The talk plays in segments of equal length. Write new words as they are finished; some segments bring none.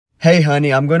Hey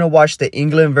honey, I'm gonna watch the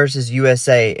England versus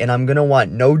USA and I'm gonna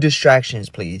want no distractions,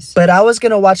 please. But I was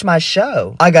gonna watch my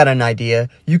show. I got an idea.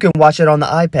 You can watch it on the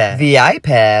iPad. The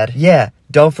iPad? Yeah,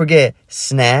 don't forget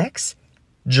snacks,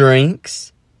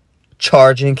 drinks,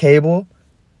 charging cable,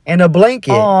 and a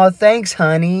blanket. Aw, thanks,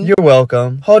 honey. You're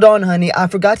welcome. Hold on, honey. I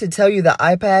forgot to tell you the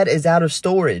iPad is out of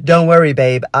storage. Don't worry,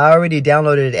 babe. I already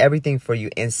downloaded everything for you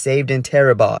and saved in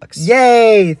TeraBox.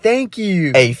 Yay! Thank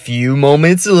you. A few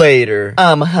moments later.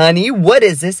 Honey, what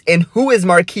is this? And who is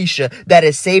Markeisha that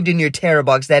is saved in your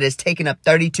TeraBox that is taking up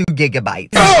 32 gigabytes?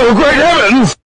 Oh, great heavens!